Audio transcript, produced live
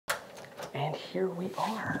And here we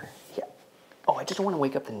are. Yeah. Oh, I just don't want to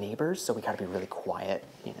wake up the neighbors, so we gotta be really quiet,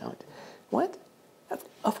 you know. What?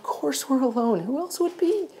 Of course we're alone. Who else would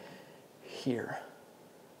be here?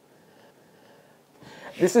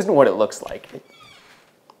 This isn't what it looks like.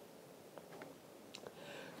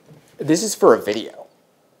 This is for a video.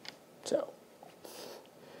 So,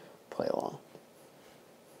 play along.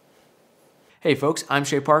 Hey folks, I'm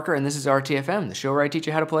Shay Parker and this is RTFM, the show where I teach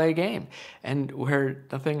you how to play a game. And where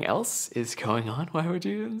nothing else is going on. Why would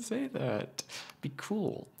you even say that? Be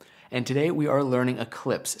cool. And today we are learning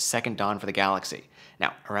Eclipse, Second Dawn for the Galaxy.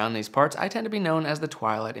 Now, around these parts, I tend to be known as the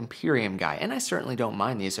Twilight Imperium guy, and I certainly don't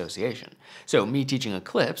mind the association. So me teaching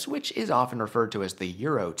Eclipse, which is often referred to as the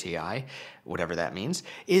Euro TI, whatever that means,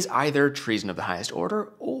 is either treason of the highest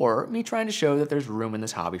order, or me trying to show that there's room in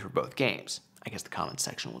this hobby for both games. I guess the comments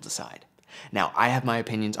section will decide. Now, I have my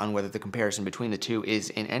opinions on whether the comparison between the two is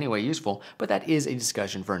in any way useful, but that is a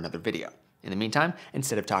discussion for another video. In the meantime,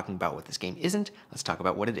 instead of talking about what this game isn't, let's talk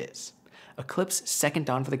about what it is. Eclipse Second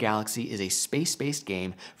Dawn for the Galaxy is a space-based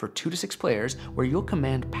game for 2 to 6 players where you'll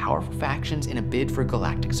command powerful factions in a bid for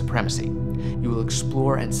galactic supremacy. You will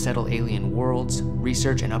explore and settle alien worlds,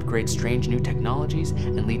 research and upgrade strange new technologies,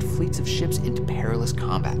 and lead fleets of ships into perilous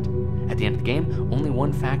combat. At the end of the game, only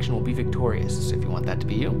one faction will be victorious, so if you want that to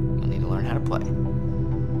be you, you'll need to learn how to play.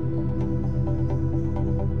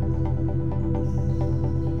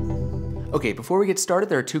 Okay, before we get started,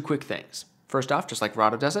 there are 2 quick things. First off, just like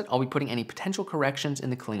Rado does it, I'll be putting any potential corrections in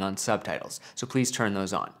the Klingon subtitles, so please turn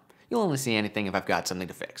those on. You'll only see anything if I've got something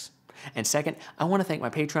to fix. And second, I want to thank my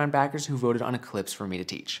Patreon backers who voted on Eclipse for me to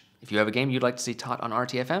teach. If you have a game you'd like to see taught on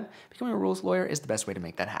RTFM, becoming a rules lawyer is the best way to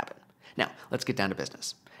make that happen. Now, let's get down to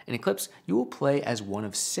business. In Eclipse, you will play as one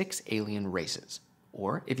of 6 alien races,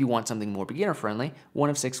 or if you want something more beginner-friendly, one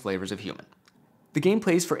of 6 flavors of human. The game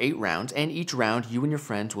plays for 8 rounds, and each round you and your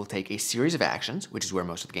friends will take a series of actions, which is where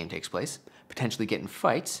most of the game takes place, potentially get in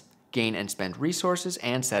fights, gain and spend resources,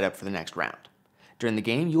 and set up for the next round. During the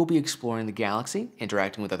game, you will be exploring the galaxy,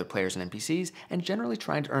 interacting with other players and NPCs, and generally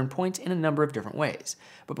trying to earn points in a number of different ways.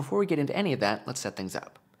 But before we get into any of that, let's set things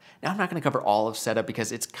up. Now, I'm not going to cover all of setup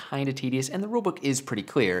because it's kind of tedious, and the rulebook is pretty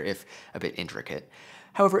clear, if a bit intricate.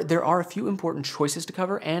 However, there are a few important choices to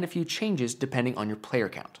cover and a few changes depending on your player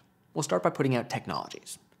count. We'll start by putting out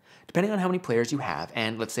technologies. Depending on how many players you have,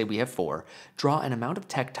 and let's say we have 4, draw an amount of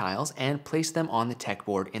tech tiles and place them on the tech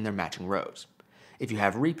board in their matching rows. If you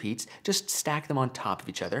have repeats, just stack them on top of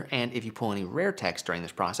each other, and if you pull any rare text during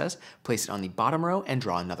this process, place it on the bottom row and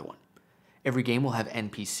draw another one. Every game will have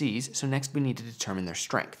NPCs, so next we need to determine their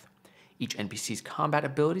strength. Each NPC's combat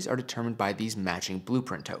abilities are determined by these matching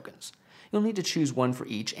blueprint tokens. You'll need to choose one for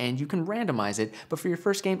each, and you can randomize it, but for your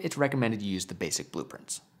first game, it's recommended you use the basic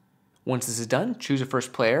blueprints. Once this is done, choose a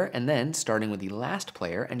first player, and then, starting with the last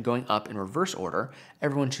player and going up in reverse order,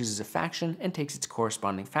 everyone chooses a faction and takes its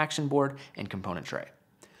corresponding faction board and component tray.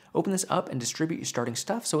 Open this up and distribute your starting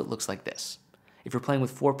stuff so it looks like this. If you're playing with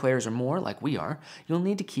 4 players or more, like we are, you'll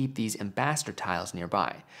need to keep these ambassador tiles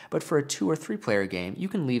nearby, but for a 2 or 3 player game, you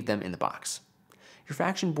can leave them in the box. Your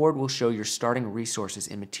faction board will show your starting resources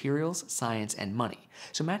in materials, science, and money,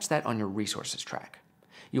 so match that on your resources track.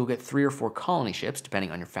 You'll get 3 or 4 colony ships, depending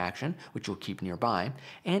on your faction, which you'll keep nearby,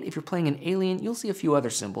 and if you're playing an alien, you'll see a few other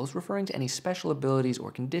symbols referring to any special abilities or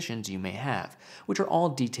conditions you may have, which are all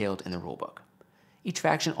detailed in the rulebook. Each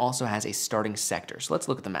faction also has a starting sector, so let's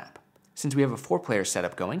look at the map. Since we have a 4-player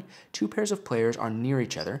setup going, 2 pairs of players are near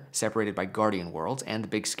each other, separated by Guardian Worlds and the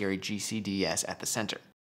big scary GCDS at the center.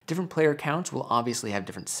 Different player counts will obviously have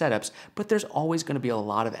different setups, but there's always going to be a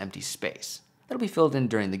lot of empty space. That'll be filled in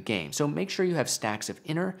during the game, so make sure you have stacks of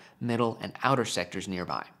inner, middle, and outer sectors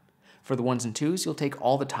nearby. For the 1s and 2s, you'll take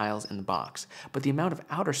all the tiles in the box, but the amount of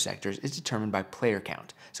outer sectors is determined by player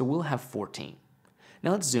count, so we'll have 14.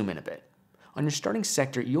 Now let's zoom in a bit. On your starting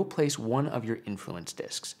sector, you'll place one of your influence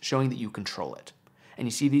discs, showing that you control it. And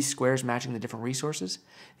you see these squares matching the different resources?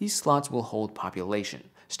 These slots will hold population,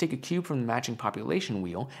 so take a cube from the matching population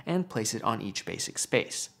wheel and place it on each basic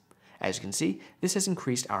space. As you can see, this has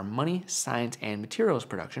increased our money, science, and materials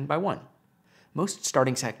production by 1. Most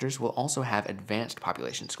starting sectors will also have advanced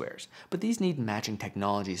population squares, but these need matching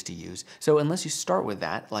technologies to use, so unless you start with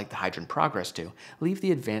that, like the Hydrogen Progress do, leave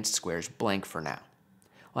the advanced squares blank for now.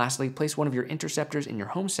 Lastly, place one of your interceptors in your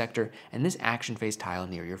home sector and this action phase tile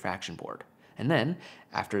near your faction board. And then,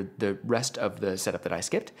 after the rest of the setup that I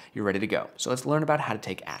skipped, you're ready to go. So let's learn about how to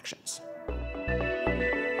take actions.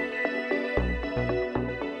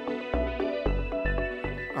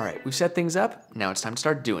 Alright, we've set things up, now it's time to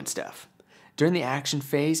start doing stuff. During the action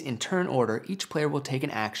phase, in turn order, each player will take an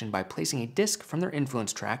action by placing a disc from their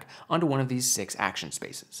influence track onto one of these 6 action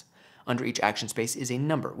spaces. Under each action space is a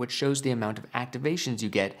number, which shows the amount of activations you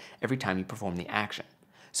get every time you perform the action.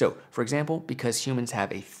 So, for example, because humans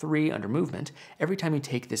have a 3 under movement, every time you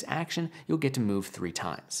take this action, you'll get to move 3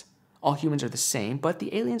 times. All humans are the same, but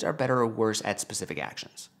the aliens are better or worse at specific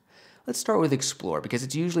actions. Let's start with Explore, because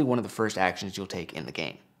it's usually one of the first actions you'll take in the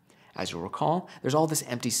game. As you'll recall, there's all this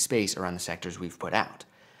empty space around the sectors we've put out.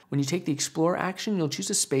 When you take the Explore action, you'll choose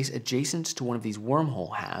a space adjacent to one of these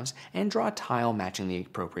wormhole halves and draw a tile matching the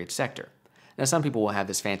appropriate sector. Now, some people will have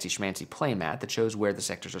this fancy schmancy playmat that shows where the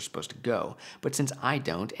sectors are supposed to go, but since I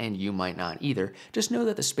don't, and you might not either, just know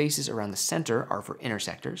that the spaces around the center are for inner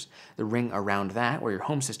sectors, the ring around that, where your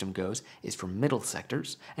home system goes, is for middle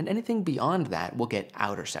sectors, and anything beyond that will get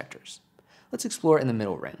outer sectors. Let's explore in the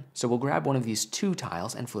middle ring, so we'll grab one of these 2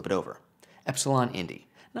 tiles and flip it over. Epsilon Indy.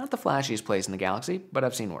 Not the flashiest place in the galaxy, but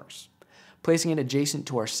I've seen worse. Placing it adjacent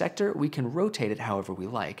to our sector, we can rotate it however we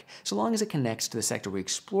like, so long as it connects to the sector we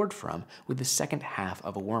explored from with the second half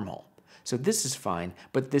of a wormhole. So this is fine,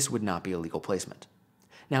 but this would not be a legal placement.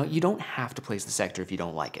 Now, you don't have to place the sector if you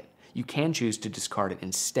don't like it. You can choose to discard it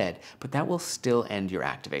instead, but that will still end your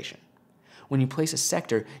activation. When you place a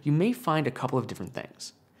sector, you may find a couple of different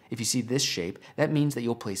things. If you see this shape, that means that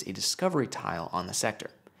you'll place a discovery tile on the sector.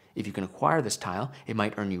 If you can acquire this tile, it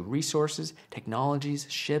might earn you resources, technologies,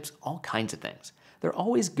 ships, all kinds of things. They're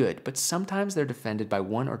always good, but sometimes they're defended by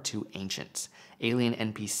 1 or 2 ancients, alien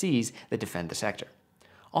NPCs that defend the sector.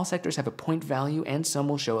 All sectors have a point value, and some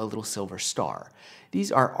will show a little silver star.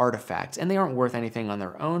 These are artifacts, and they aren't worth anything on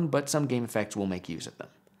their own, but some game effects will make use of them.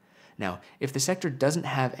 Now, if the sector doesn't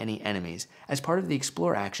have any enemies, as part of the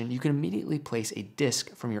Explore action, you can immediately place a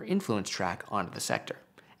disc from your influence track onto the sector.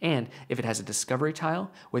 And if it has a discovery tile,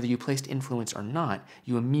 whether you placed influence or not,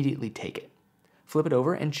 you immediately take it. Flip it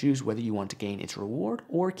over and choose whether you want to gain its reward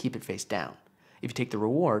or keep it face down. If you take the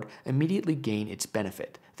reward, immediately gain its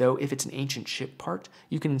benefit, though if it's an ancient ship part,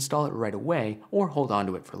 you can install it right away or hold on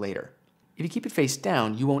to it for later. If you keep it face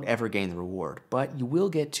down, you won't ever gain the reward, but you will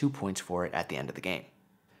get 2 points for it at the end of the game.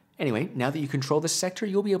 Anyway, now that you control this sector,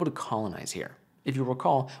 you'll be able to colonize here. If you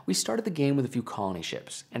recall, we started the game with a few colony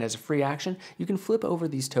ships, and as a free action, you can flip over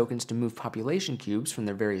these tokens to move population cubes from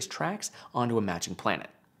their various tracks onto a matching planet.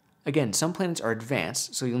 Again, some planets are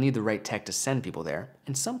advanced, so you'll need the right tech to send people there,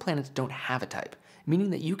 and some planets don't have a type, meaning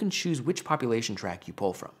that you can choose which population track you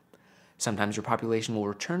pull from. Sometimes your population will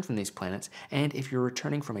return from these planets, and if you're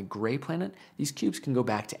returning from a gray planet, these cubes can go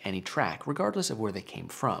back to any track, regardless of where they came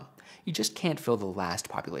from. You just can't fill the last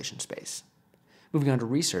population space. Moving on to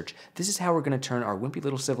research, this is how we're going to turn our wimpy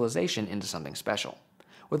little civilization into something special.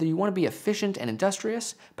 Whether you want to be efficient and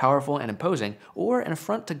industrious, powerful and imposing, or an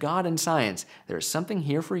affront to God and science, there is something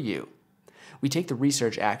here for you. We take the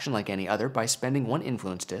research action like any other by spending 1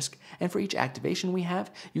 influence disk, and for each activation we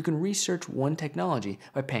have, you can research 1 technology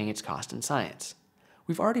by paying its cost in science.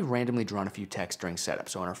 We've already randomly drawn a few texts during setup,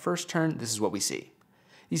 so on our first turn, this is what we see.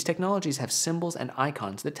 These technologies have symbols and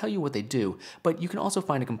icons that tell you what they do, but you can also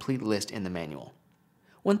find a complete list in the manual.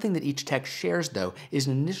 One thing that each tech shares, though, is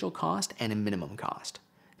an initial cost and a minimum cost.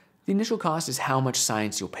 The initial cost is how much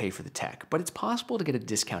science you'll pay for the tech, but it's possible to get a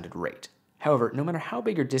discounted rate. However, no matter how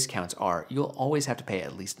big your discounts are, you'll always have to pay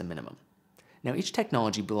at least the minimum. Now, each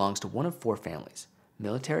technology belongs to one of 4 families: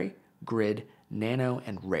 military, grid, nano,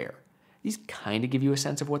 and rare. These kind of give you a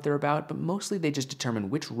sense of what they're about, but mostly they just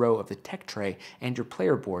determine which row of the tech tray and your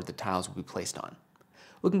player board the tiles will be placed on.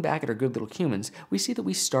 Looking back at our good little humans, we see that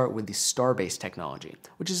we start with the star-based technology,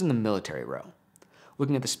 which is in the military row.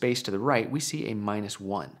 Looking at the space to the right, we see a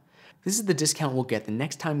 -1. This is the discount we'll get the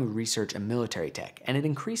next time we research a military tech, and it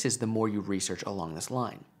increases the more you research along this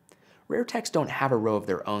line. Rare techs don't have a row of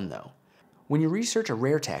their own, though. When you research a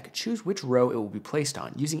rare tech, choose which row it will be placed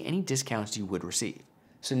on, using any discounts you would receive.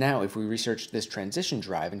 So now, if we researched this transition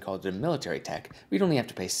drive and called it a military tech, we'd only have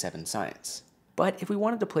to pay 7 science. But if we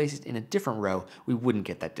wanted to place it in a different row, we wouldn't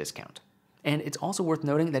get that discount. And it's also worth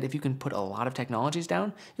noting that if you can put a lot of technologies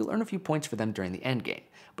down, you'll earn a few points for them during the endgame,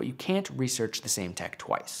 but you can't research the same tech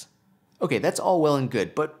twice. Okay, that's all well and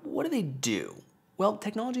good, but what do they do? Well,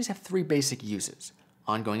 technologies have 3 basic uses: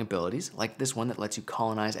 ongoing abilities, like this one that lets you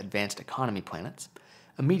colonize advanced economy planets;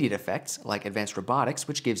 immediate effects, like advanced robotics,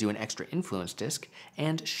 which gives you an extra influence disk;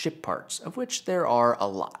 and ship parts, of which there are a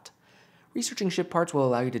lot. Researching ship parts will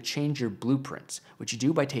allow you to change your blueprints, which you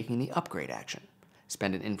do by taking the upgrade action.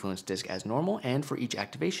 Spend an influence disk as normal, and for each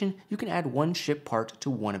activation, you can add 1 ship part to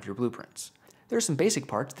one of your blueprints. There are some basic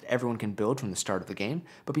parts that everyone can build from the start of the game,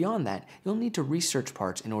 but beyond that, you'll need to research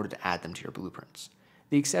parts in order to add them to your blueprints.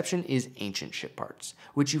 The exception is ancient ship parts,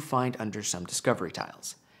 which you find under some discovery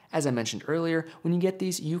tiles. As I mentioned earlier, when you get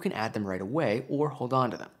these, you can add them right away or hold on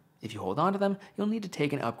to them. If you hold on to them, you'll need to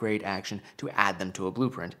take an upgrade action to add them to a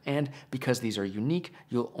blueprint, and because these are unique,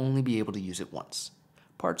 you'll only be able to use it once.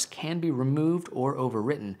 Parts can be removed or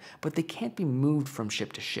overwritten, but they can't be moved from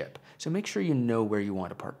ship to ship, so make sure you know where you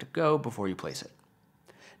want a part to go before you place it.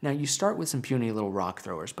 Now you start with some puny little rock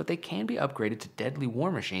throwers, but they can be upgraded to deadly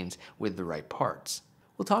war machines with the right parts.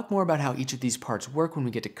 We'll talk more about how each of these parts work when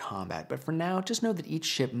we get to combat, but for now, just know that each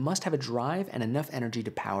ship must have a drive and enough energy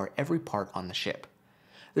to power every part on the ship.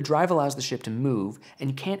 The drive allows the ship to move, and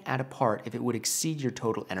you can't add a part if it would exceed your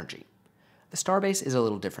total energy. The starbase is a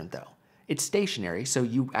little different though. It's stationary, so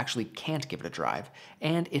you actually can't give it a drive,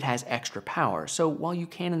 and it has extra power, so while you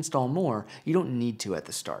can install more, you don't need to at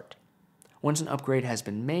the start. Once an upgrade has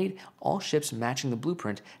been made, all ships matching the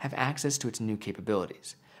blueprint have access to its new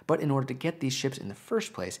capabilities. But in order to get these ships in the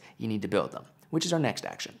first place, you need to build them, which is our next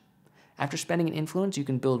action. After spending an influence, you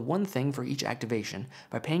can build one thing for each activation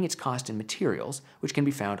by paying its cost in materials, which can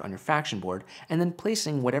be found on your faction board, and then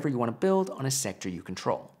placing whatever you want to build on a sector you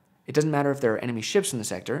control. It doesn't matter if there are enemy ships in the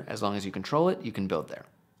sector, as long as you control it, you can build there.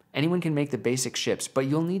 Anyone can make the basic ships, but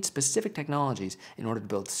you'll need specific technologies in order to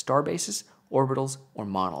build starbases, orbitals, or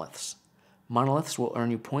monoliths. Monoliths will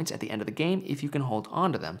earn you points at the end of the game if you can hold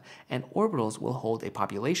on to them, and orbitals will hold a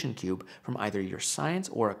population cube from either your science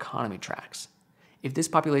or economy tracks. If this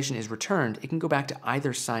population is returned, it can go back to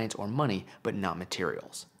either science or money, but not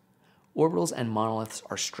materials. Orbitals and monoliths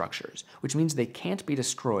are structures, which means they can't be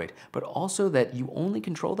destroyed, but also that you only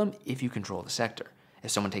control them if you control the sector.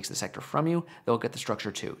 If someone takes the sector from you, they'll get the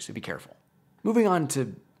structure too, so be careful. Moving on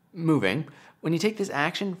to moving. When you take this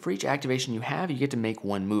action, for each activation you have, you get to make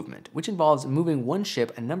one movement, which involves moving one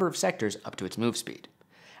ship a number of sectors up to its move speed.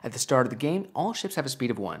 At the start of the game, all ships have a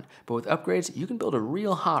speed of 1, but with upgrades, you can build a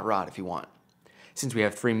real hot rod if you want. Since we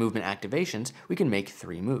have 3 movement activations, we can make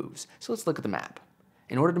 3 moves, so let's look at the map.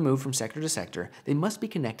 In order to move from sector to sector, they must be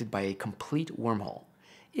connected by a complete wormhole.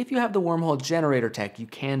 If you have the wormhole generator tech, you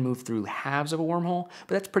can move through halves of a wormhole,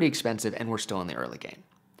 but that's pretty expensive and we're still in the early game.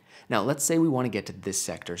 Now let's say we want to get to this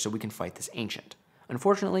sector so we can fight this ancient.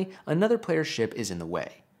 Unfortunately, another player's ship is in the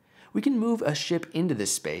way. We can move a ship into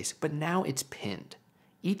this space, but now it's pinned.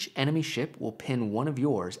 Each enemy ship will pin one of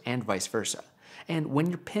yours and vice versa. And when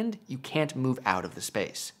you're pinned, you can't move out of the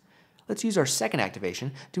space. Let's use our second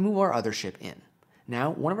activation to move our other ship in.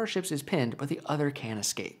 Now, one of our ships is pinned, but the other can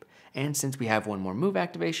escape. And since we have one more move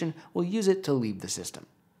activation, we'll use it to leave the system.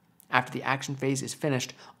 After the action phase is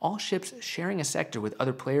finished, all ships sharing a sector with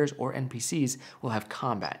other players or NPCs will have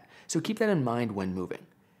combat, so keep that in mind when moving.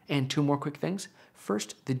 And 2 more quick things.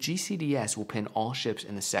 First, the GCDS will pin all ships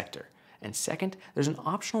in the sector. And second, there's an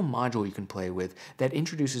optional module you can play with that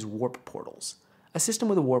introduces warp portals. A system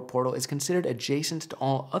with a warp portal is considered adjacent to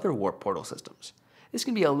all other warp portal systems. This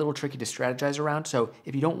can be a little tricky to strategize around, so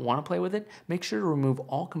if you don't want to play with it, make sure to remove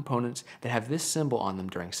all components that have this symbol on them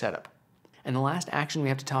during setup. And the last action we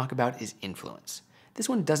have to talk about is influence. This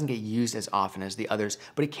one doesn't get used as often as the others,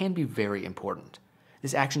 but it can be very important.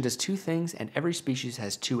 This action does 2 things, and every species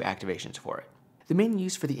has 2 activations for it. The main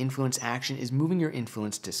use for the influence action is moving your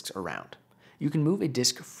influence discs around. You can move a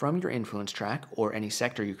disc from your influence track, or any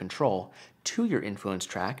sector you control, to your influence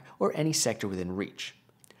track, or any sector within reach.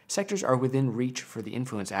 Sectors are within reach for the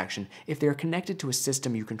influence action if they are connected to a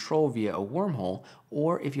system you control via a wormhole,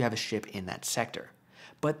 or if you have a ship in that sector.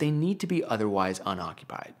 But they need to be otherwise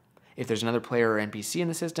unoccupied. If there's another player or NPC in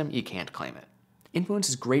the system, you can't claim it. Influence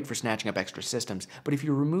is great for snatching up extra systems, but if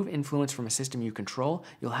you remove influence from a system you control,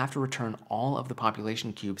 you'll have to return all of the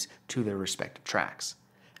population cubes to their respective tracks.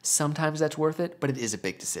 Sometimes that's worth it, but it is a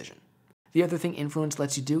big decision. The other thing influence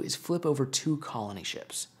lets you do is flip over 2 colony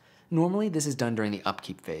ships. Normally this is done during the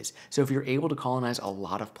upkeep phase, so if you're able to colonize a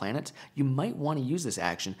lot of planets, you might want to use this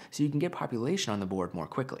action so you can get population on the board more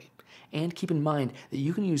quickly. And keep in mind that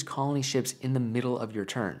you can use colony ships in the middle of your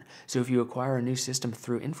turn, so if you acquire a new system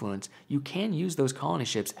through influence, you can use those colony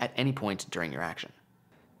ships at any point during your action.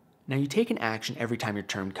 Now you take an action every time your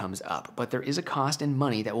turn comes up, but there is a cost in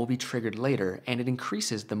money that will be triggered later, and it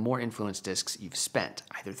increases the more influence discs you've spent,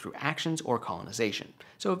 either through actions or colonization,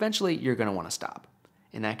 so eventually you're going to want to stop.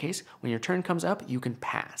 In that case, when your turn comes up, you can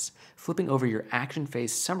pass, flipping over your action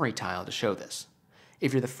phase summary tile to show this.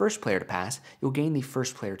 If you're the first player to pass, you'll gain the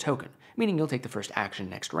first player token, meaning you'll take the first action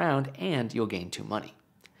next round and you'll gain 2 money.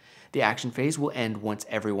 The action phase will end once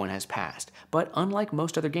everyone has passed, but unlike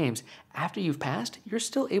most other games, after you've passed, you're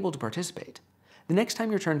still able to participate. The next time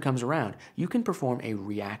your turn comes around, you can perform a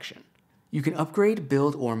reaction. You can upgrade,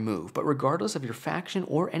 build, or move, but regardless of your faction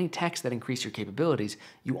or any techs that increase your capabilities,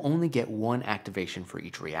 you only get 1 activation for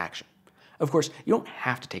each reaction. Of course, you don't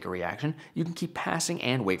have to take a reaction, you can keep passing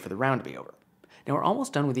and wait for the round to be over. Now we're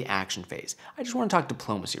almost done with the action phase. I just want to talk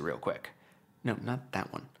diplomacy real quick. No, not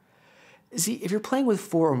that one. See, if you're playing with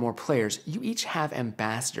 4 or more players, you each have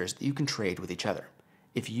ambassadors that you can trade with each other.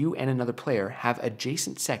 If you and another player have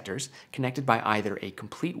adjacent sectors connected by either a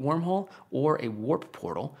complete wormhole or a warp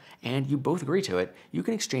portal, and you both agree to it, you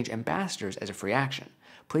can exchange ambassadors as a free action,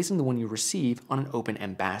 placing the one you receive on an open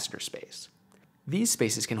ambassador space. These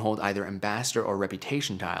spaces can hold either ambassador or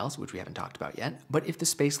reputation tiles, which we haven't talked about yet, but if the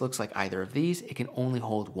space looks like either of these, it can only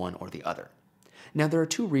hold one or the other. Now there are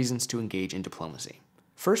 2 reasons to engage in diplomacy.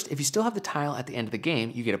 First, if you still have the tile at the end of the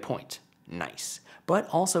game, you get a point. Nice. But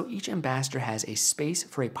also, each ambassador has a space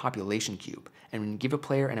for a population cube, and when you give a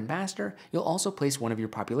player an ambassador, you'll also place one of your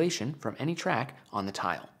population from any track on the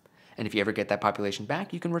tile. And if you ever get that population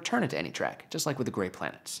back, you can return it to any track, just like with the gray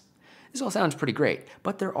planets. This all sounds pretty great,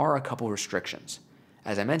 but there are a couple restrictions.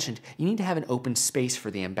 As I mentioned, you need to have an open space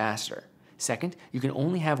for the ambassador. Second, you can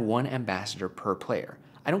only have 1 ambassador per player.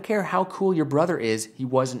 I don't care how cool your brother is, he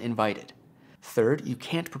wasn't invited. Third, you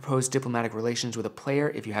can't propose diplomatic relations with a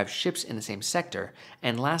player if you have ships in the same sector.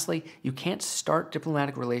 And lastly, you can't start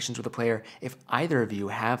diplomatic relations with a player if either of you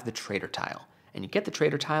have the traitor tile. And you get the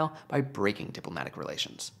traitor tile by breaking diplomatic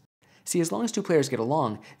relations. See, as long as 2 players get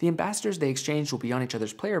along, the ambassadors they exchange will be on each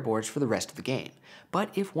other's player boards for the rest of the game. But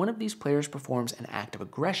if one of these players performs an act of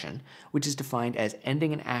aggression, which is defined as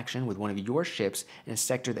ending an action with one of your ships in a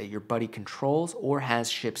sector that your buddy controls or has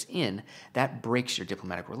ships in, that breaks your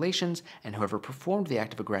diplomatic relations, and whoever performed the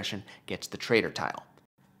act of aggression gets the traitor tile.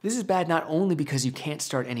 This is bad not only because you can't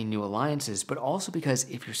start any new alliances, but also because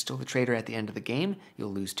if you're still the traitor at the end of the game,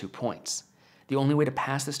 you'll lose 2 points. The only way to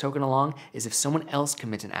pass this token along is if someone else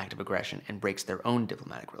commits an act of aggression and breaks their own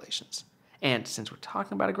diplomatic relations. And since we're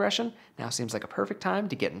talking about aggression, now seems like a perfect time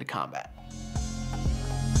to get into combat.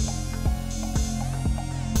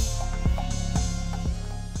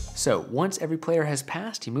 So once every player has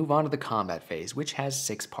passed, you move on to the combat phase, which has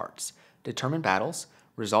 6 parts: determine battles,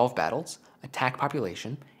 resolve battles, attack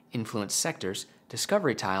population, influence sectors,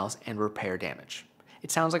 discovery tiles, and repair damage. It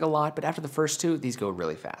sounds like a lot, but after the first 2, these go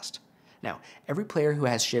really fast. Now, every player who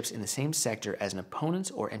has ships in the same sector as an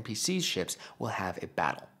opponent's or NPC's ships will have a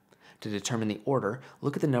battle. To determine the order,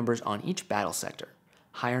 look at the numbers on each battle sector.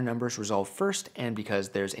 Higher numbers resolve first, and because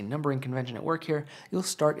there's a numbering convention at work here, you'll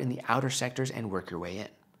start in the outer sectors and work your way in.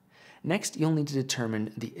 Next, you'll need to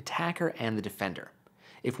determine the attacker and the defender.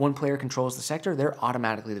 If one player controls the sector, they're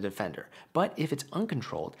automatically the defender. But if it's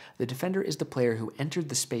uncontrolled, the defender is the player who entered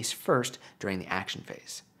the space first during the action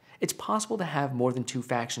phase. It's possible to have more than 2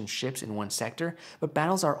 faction ships in one sector, but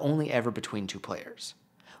battles are only ever between 2 players.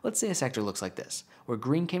 Let's say a sector looks like this, where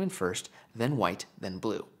green came in first, then white, then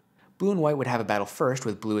blue. Blue and white would have a battle first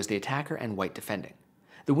with blue as the attacker and white defending.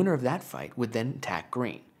 The winner of that fight would then attack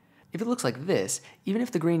green. If it looks like this, even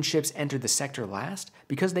if the green ships entered the sector last,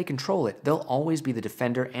 because they control it, they'll always be the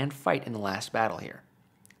defender and fight in the last battle here.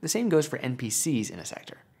 The same goes for NPCs in a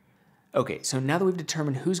sector. Okay, so now that we've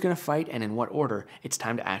determined who's going to fight and in what order, it's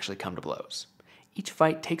time to actually come to blows. Each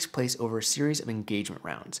fight takes place over a series of engagement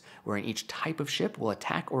rounds, wherein each type of ship will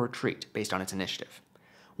attack or retreat based on its initiative.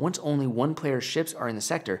 Once only one player's ships are in the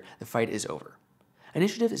sector, the fight is over.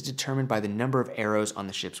 Initiative is determined by the number of arrows on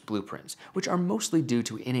the ship's blueprints, which are mostly due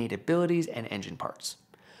to innate abilities and engine parts.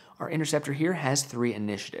 Our interceptor here has 3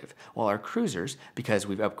 initiative, while our cruisers, because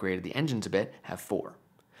we've upgraded the engines a bit, have 4.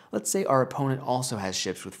 Let's say our opponent also has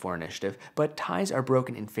ships with 4 initiative, but ties are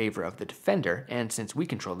broken in favor of the defender, and since we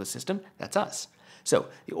control the system, that's us. So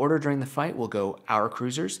the order during the fight will go our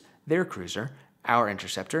cruisers, their cruiser, our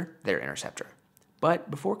interceptor, their interceptor.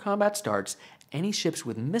 But before combat starts, any ships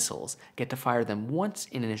with missiles get to fire them once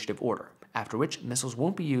in initiative order, after which missiles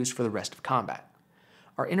won't be used for the rest of combat.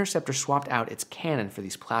 Our interceptor swapped out its cannon for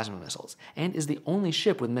these plasma missiles, and is the only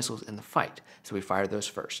ship with missiles in the fight, so we fire those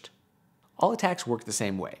first. All attacks work the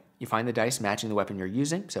same way. You find the dice matching the weapon you're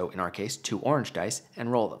using, so in our case, 2 orange dice,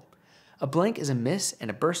 and roll them. A blank is a miss, and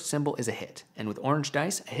a burst symbol is a hit, and with orange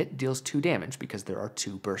dice, a hit deals 2 damage because there are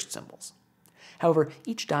 2 burst symbols. However,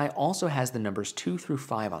 each die also has the numbers 2 through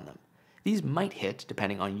 5 on them. These might hit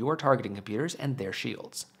depending on your targeting computers and their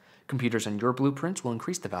shields. Computers on your blueprints will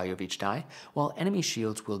increase the value of each die, while enemy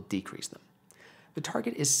shields will decrease them. The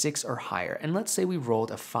target is 6 or higher, and let's say we rolled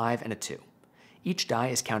a 5 and a 2. Each die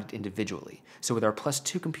is counted individually, so with our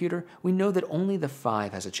 +2 computer, we know that only the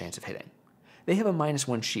 5 has a chance of hitting. They have a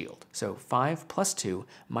 -1 shield, so 5 + 2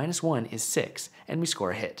 - 1 is 6, and we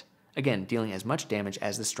score a hit, again dealing as much damage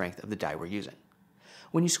as the strength of the die we're using.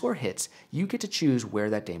 When you score hits, you get to choose where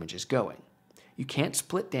that damage is going. You can't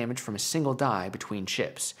split damage from a single die between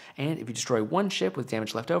ships, and if you destroy one ship with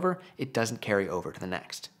damage left over, it doesn't carry over to the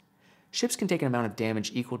next. Ships can take an amount of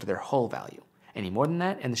damage equal to their hull value, Any more than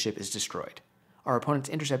that, and the ship is destroyed. Our opponent's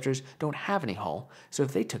interceptors don't have any hull, so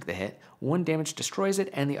if they took the hit, one damage destroys it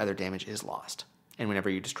and the other damage is lost. And whenever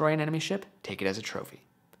you destroy an enemy ship, take it as a trophy.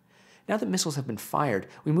 Now that missiles have been fired,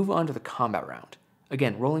 we move on to the combat round.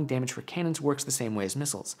 Again, rolling damage for cannons works the same way as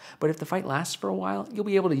missiles, but if the fight lasts for a while, you'll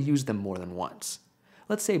be able to use them more than once.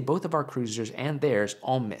 Let's say both of our cruisers and theirs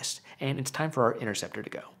all missed, and it's time for our interceptor to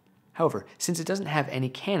go. However, since it doesn't have any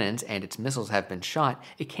cannons and its missiles have been shot,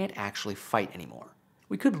 it can't actually fight anymore.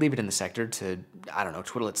 We could leave it in the sector to,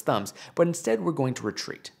 twiddle its thumbs, but instead we're going to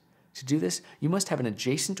retreat. To do this, you must have an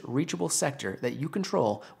adjacent, reachable sector that you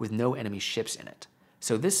control with no enemy ships in it.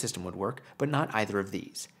 So this system would work, but not either of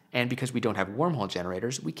these. And because we don't have wormhole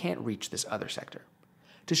generators, we can't reach this other sector.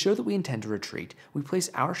 To show that we intend to retreat, we place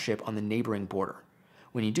our ship on the neighboring border.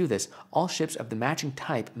 When you do this, all ships of the matching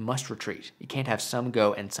type must retreat. You can't have some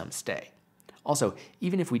go and some stay. Also,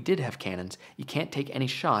 even if we did have cannons, you can't take any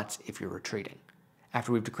shots if you're retreating.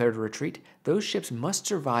 After we've declared a retreat, those ships must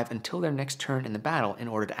survive until their next turn in the battle in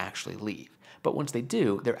order to actually leave. But once they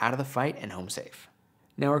do, they're out of the fight and home safe.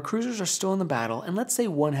 Now our cruisers are still in the battle, and let's say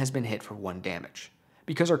one has been hit for 1 damage.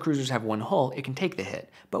 Because our cruisers have 1 hull, it can take the hit,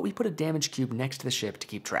 but we put a damage cube next to the ship to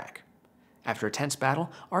keep track. After a tense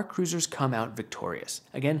battle, our cruisers come out victorious,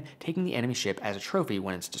 again taking the enemy ship as a trophy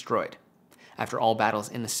when it's destroyed. After all battles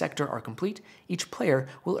in the sector are complete, each player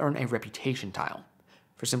will earn a reputation tile.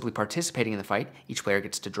 For simply participating in the fight, each player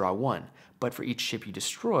gets to draw 1, but for each ship you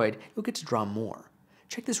destroyed, you'll get to draw more.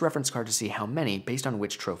 Check this reference card to see how many based on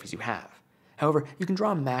which trophies you have. However, you can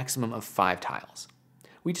draw a maximum of 5 tiles.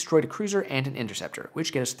 We destroyed a cruiser and an interceptor,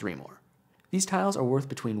 which get us 3 more. These tiles are worth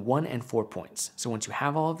between 1 and 4 points, so once you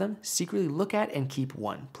have all of them, secretly look at and keep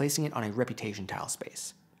 1, placing it on a reputation tile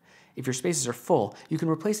space. If your spaces are full, you can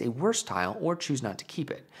replace a worse tile or choose not to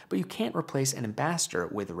keep it, but you can't replace an ambassador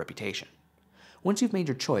with a reputation. Once you've made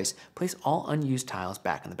your choice, place all unused tiles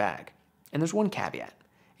back in the bag. And there's one caveat.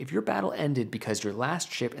 If your battle ended because your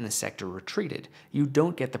last ship in the sector retreated, you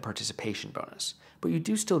don't get the participation bonus, but you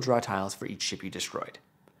do still draw tiles for each ship you destroyed.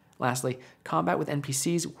 Lastly, combat with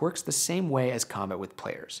NPCs works the same way as combat with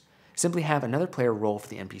players. Simply have another player roll for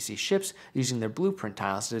the NPC ships using their blueprint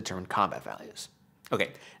tiles to determine combat values.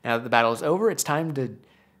 Okay, now that the battle is over, it's time to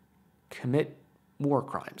commit war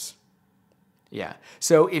crimes. Yeah,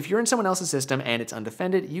 so if you're in someone else's system and it's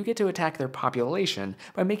undefended, you get to attack their population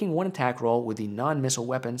by making 1 attack roll with the non-missile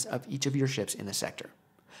weapons of each of your ships in the sector.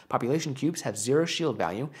 Population cubes have 0 shield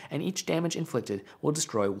value, and each damage inflicted will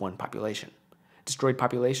destroy 1 population. Destroyed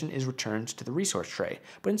population is returned to the resource tray,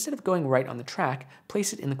 but instead of going right on the track,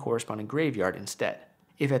 place it in the corresponding graveyard instead.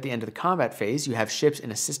 If at the end of the combat phase you have ships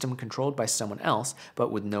in a system controlled by someone else,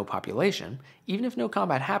 but with no population, even if no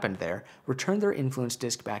combat happened there, return their influence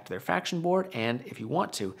disc back to their faction board and, if you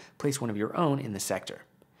want to, place one of your own in the sector.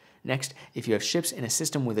 Next, if you have ships in a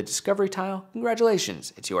system with a discovery tile,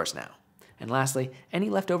 congratulations, it's yours now. And lastly,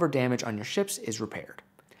 any leftover damage on your ships is repaired.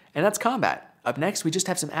 And that's combat. Up next, we just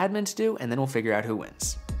have some admin to do, and then we'll figure out who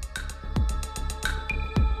wins.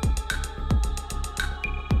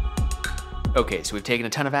 Okay, so we've taken a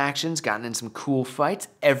ton of actions, gotten in some cool fights,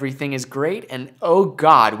 everything is great, and oh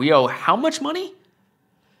god, we owe how much money?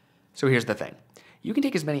 So here's the thing. You can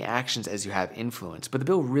take as many actions as you have influence, but the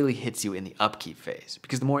bill really hits you in the upkeep phase,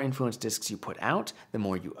 because the more influence discs you put out, the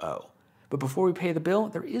more you owe. But before we pay the bill,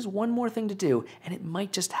 there is one more thing to do, and it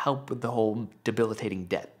might just help with the whole debilitating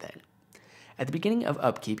debt thing. At the beginning of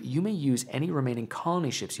Upkeep, you may use any remaining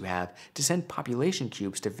colony ships you have to send population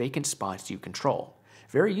cubes to vacant spots you control.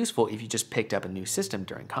 Very useful if you just picked up a new system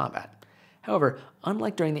during combat. However,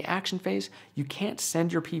 unlike during the action phase, you can't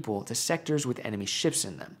send your people to sectors with enemy ships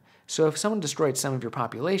in them. So if someone destroyed some of your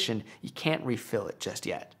population, you can't refill it just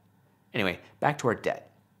yet. Anyway, back to our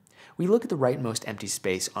debt. We look at the rightmost empty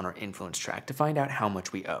space on our influence track to find out how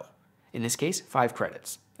much we owe. In this case, 5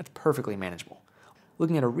 credits. That's perfectly manageable.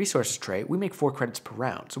 Looking at a resources tray, we make 4 credits per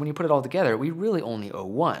round, so when you put it all together, we really only owe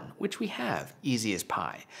 1, which we have, easy as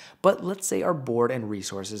pie. But let's say our board and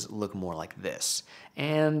resources look more like this,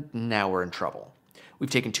 and now we're in trouble. We've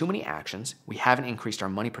taken too many actions, we haven't increased our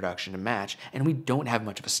money production to match, and we don't have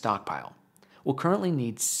much of a stockpile. We'll currently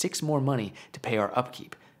need 6 more money to pay our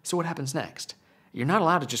upkeep, so what happens next? You're not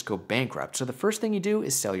allowed to just go bankrupt, so the first thing you do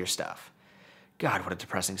is sell your stuff. God, what a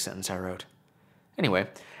depressing sentence I wrote. Anyway,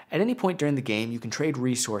 at any point during the game, you can trade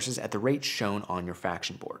resources at the rate shown on your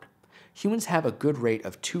faction board. Humans have a good rate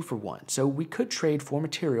of 2 for 1, so we could trade 4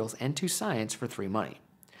 materials and 2 science for 3 money.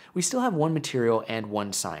 We still have 1 material and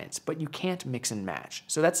 1 science, but you can't mix and match,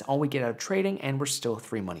 so that's all we get out of trading, and we're still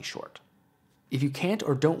 3 money short. If you can't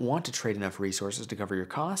or don't want to trade enough resources to cover your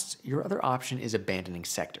costs, your other option is abandoning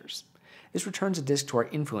sectors. This returns a disc to our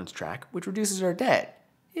influence track, which reduces our debt.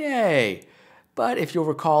 Yay! But if you'll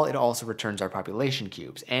recall, it also returns our population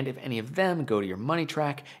cubes, and if any of them go to your money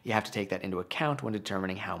track, you have to take that into account when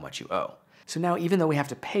determining how much you owe. So now, even though we have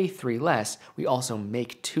to pay 3 less, we also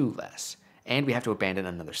make 2 less, and we have to abandon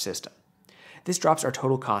another system. This drops our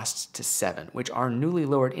total costs to 7, which our newly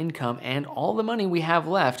lowered income and all the money we have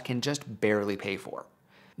left can just barely pay for.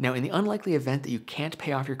 Now, in the unlikely event that you can't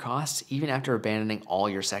pay off your costs, even after abandoning all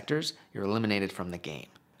your sectors, you're eliminated from the game.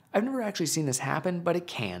 I've never actually seen this happen, but it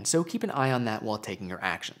can, so keep an eye on that while taking your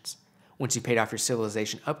actions. Once you've paid off your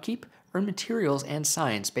civilization upkeep, earn materials and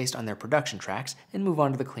science based on their production tracks and move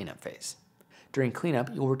on to the cleanup phase. During cleanup,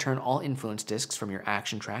 you'll return all influence discs from your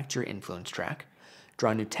action track to your influence track,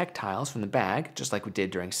 draw new tech tiles from the bag, just like we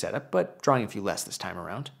did during setup, but drawing a few less this time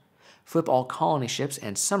around, flip all colony ships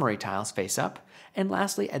and summary tiles face up, and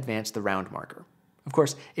lastly, advance the round marker. Of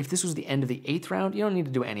course, if this was the end of the 8th round, you don't need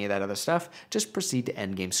to do any of that other stuff, just proceed to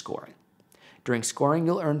endgame scoring. During scoring,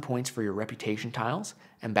 you'll earn points for your reputation tiles,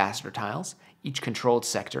 ambassador tiles, each controlled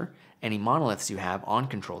sector, any monoliths you have on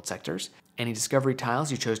controlled sectors, any discovery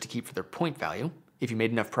tiles you chose to keep for their point value, if you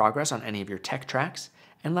made enough progress on any of your tech tracks,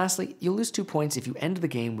 and lastly, you'll lose 2 points if you end the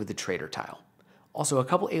game with the trader tile. Also, a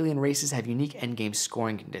couple alien races have unique endgame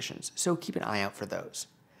scoring conditions, so keep an eye out for those.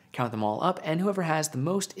 Count them all up, and whoever has the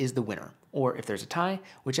most is the winner. Or if there's a tie,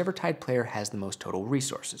 whichever tied player has the most total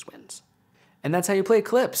resources wins. And that's how you play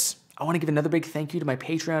Eclipse. I want to give another big thank you to my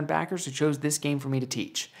Patreon backers who chose this game for me to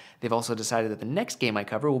teach. They've also decided that the next game I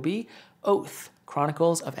cover will be Oath,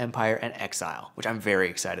 Chronicles of Empire and Exile, which I'm very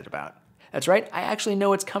excited about. That's right, I actually know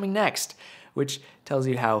what's coming next, which tells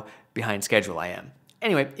you how behind schedule I am.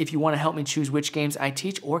 Anyway, if you want to help me choose which games I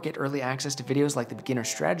teach or get early access to videos like the Beginner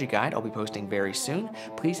Strategy Guide I'll be posting very soon,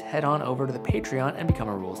 please head on over to the Patreon and become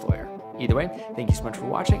a rules lawyer. Either way, thank you so much for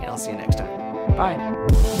watching, and I'll see you next time.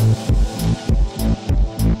 Bye!